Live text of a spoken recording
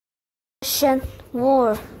Martian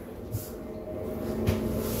War.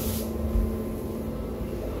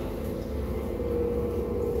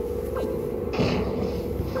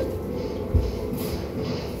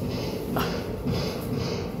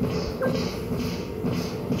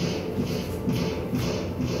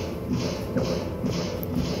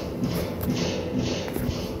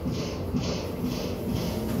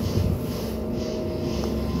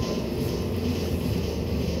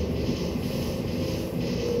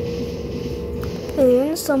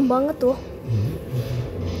 Serem banget tuh.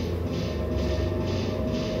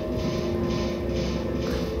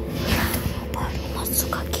 Baru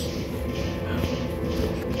masuk kaki.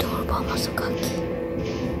 Betul, baru masuk kaki.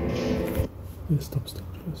 Stop.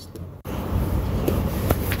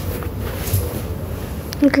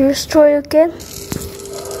 Okay, destroy again.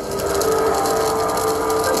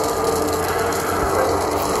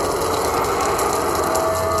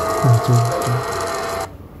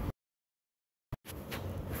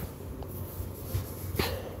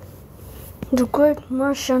 The Great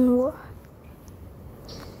Martian War.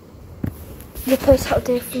 The place out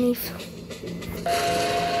there for me.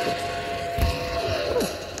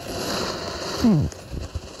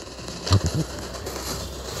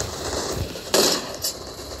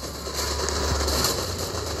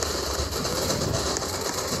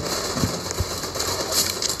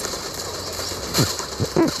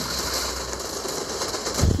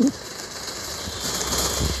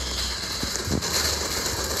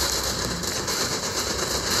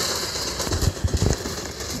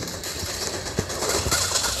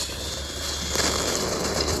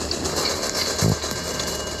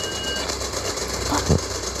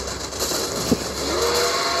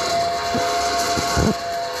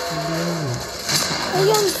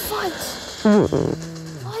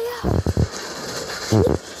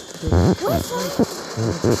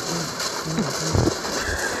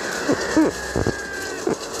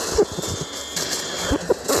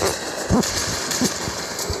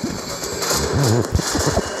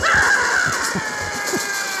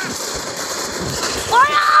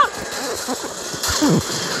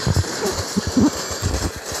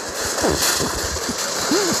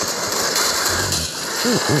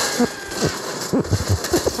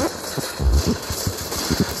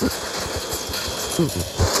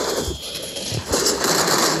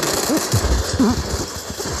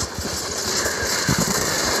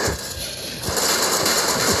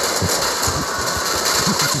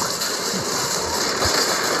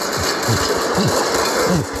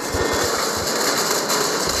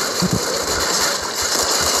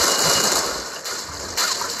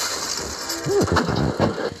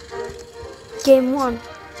 Game 1.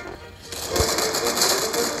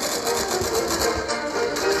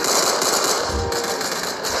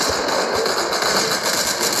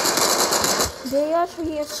 They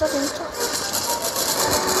actually are shutting top.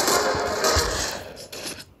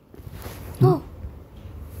 No.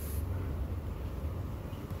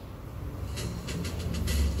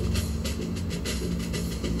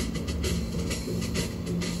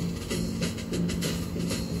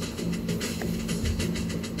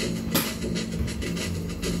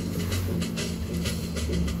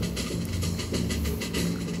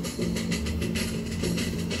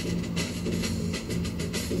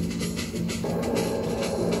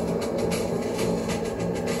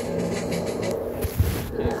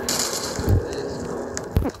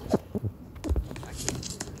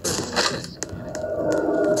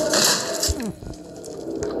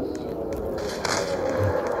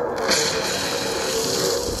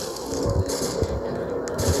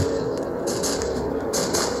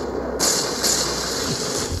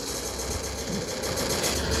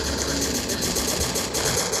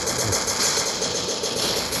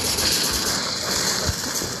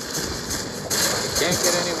 Can't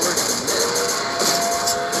get any worse than this.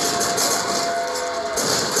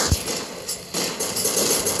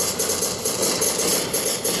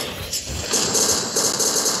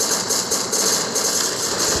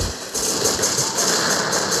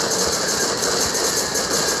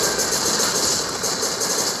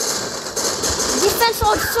 Defense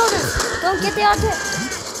all soldiers! Don't get the other.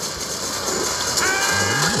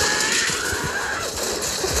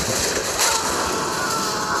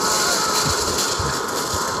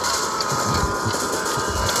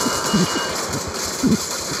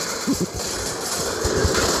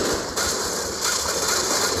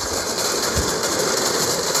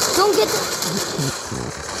 Don't get the...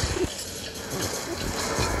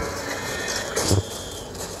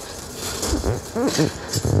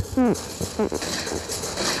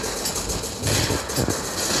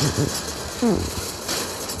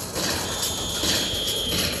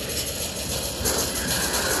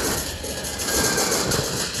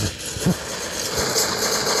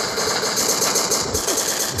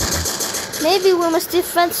 maybe we must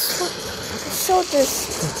defend soldiers.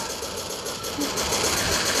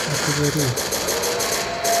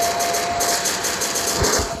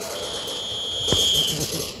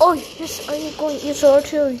 Oh, yes, are you going? Yes,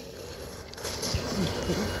 artillery.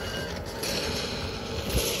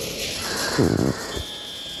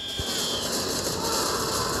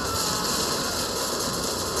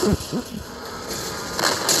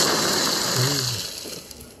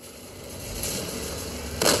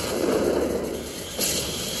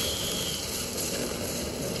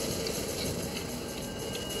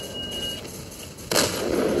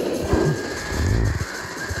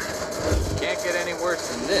 Can't get any worse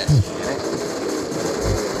than this, can it?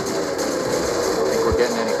 Think we're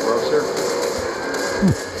getting any closer?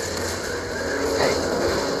 Hey,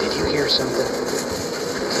 did you hear something?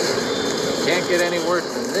 Can't get any worse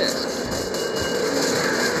than this,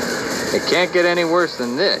 can it? It can't get any worse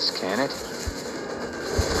than this, can it?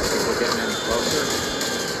 Think we're getting any closer?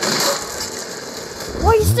 Why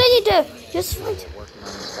are you standing there? Just right. We're working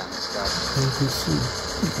on this kind of stuff.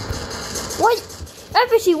 Why?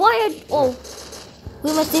 NPC, why are... Oh. We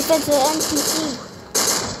must defend the NPC.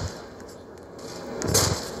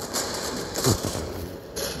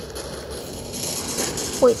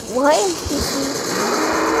 Wait, why NPC?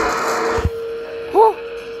 Oh!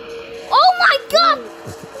 Oh my god!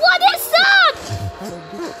 What is that?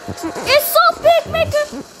 It's so big, Maker!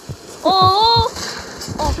 Oh!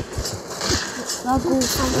 Oh! Now go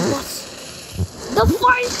find the boss. The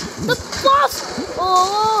fight! The boss! Oh!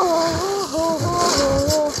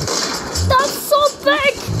 That's so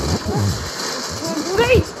big!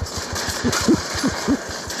 Wait!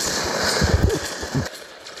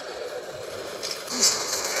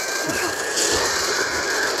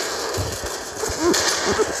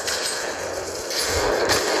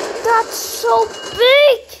 That's so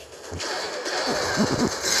big!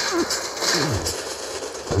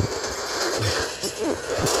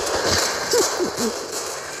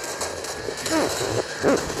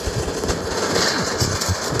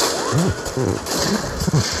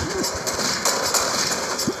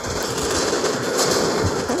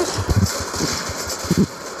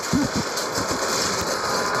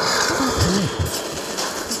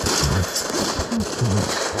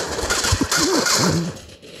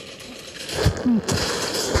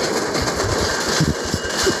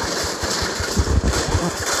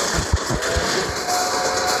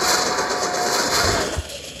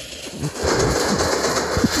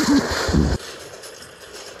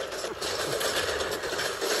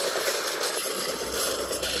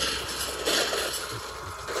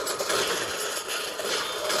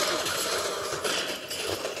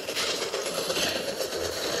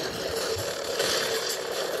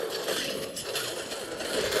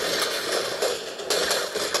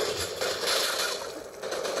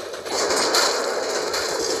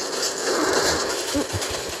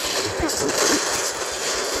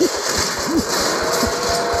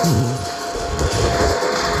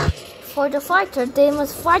 For the fighter, they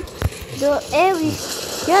must fight the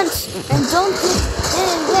aliens and don't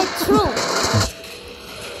get through.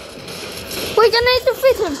 We're gonna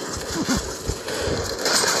defeat him.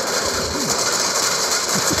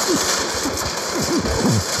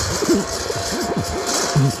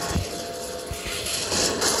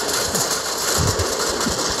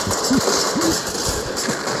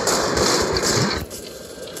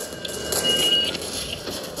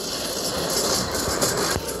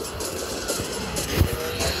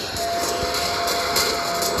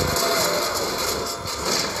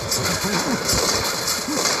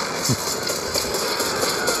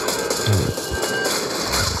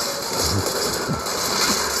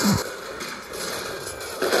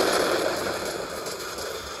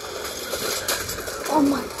 Oh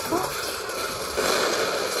my god.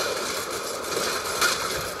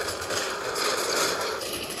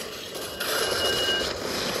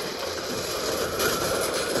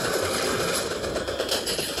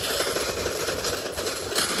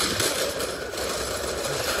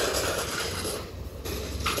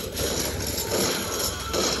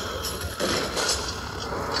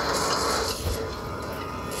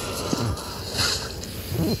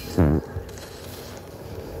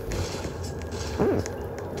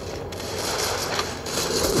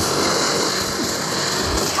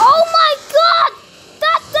 Oh my god!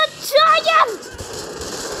 That's a giant!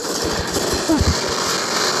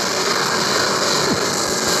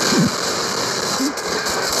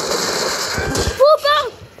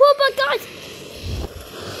 Poopa, guys!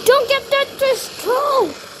 Don't get that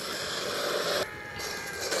destroyed!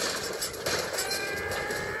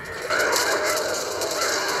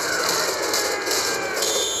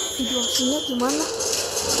 Situasinya gimana?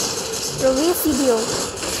 Review video.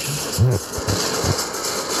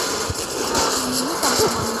 Ini tanpa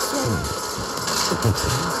manusia.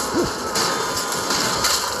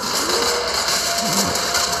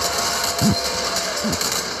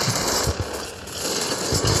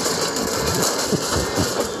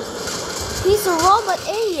 He's a robot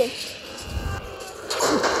alien.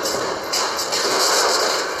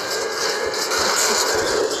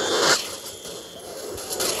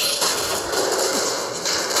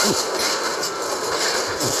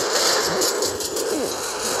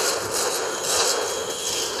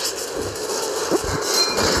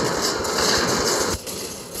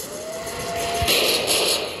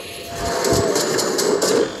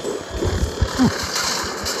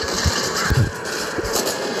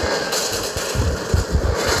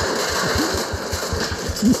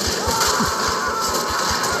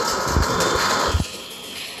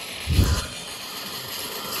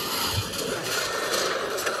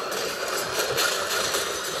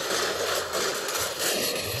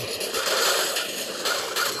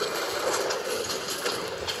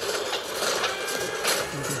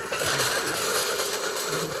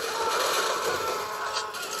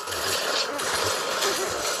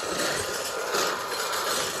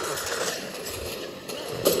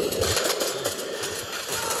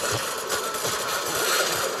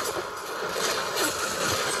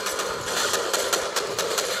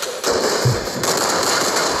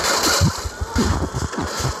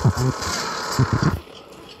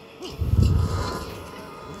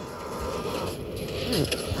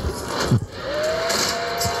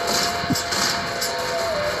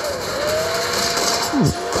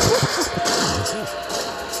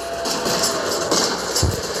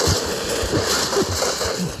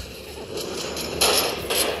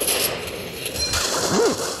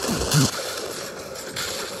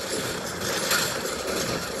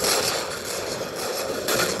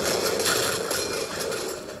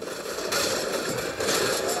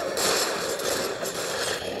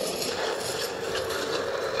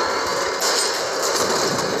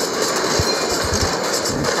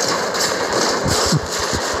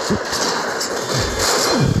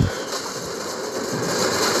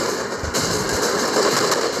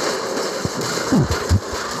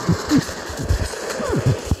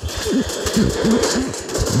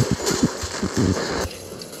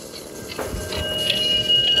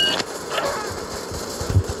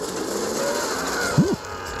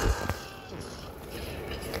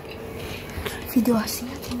 Video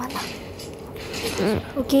hasilnya gimana?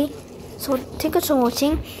 Okay, so thank you for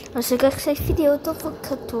watching. I'll see you guys next video. Don't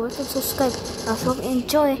forget to like and subscribe. I hope you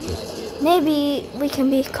enjoy. Maybe we can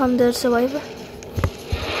become the survivor.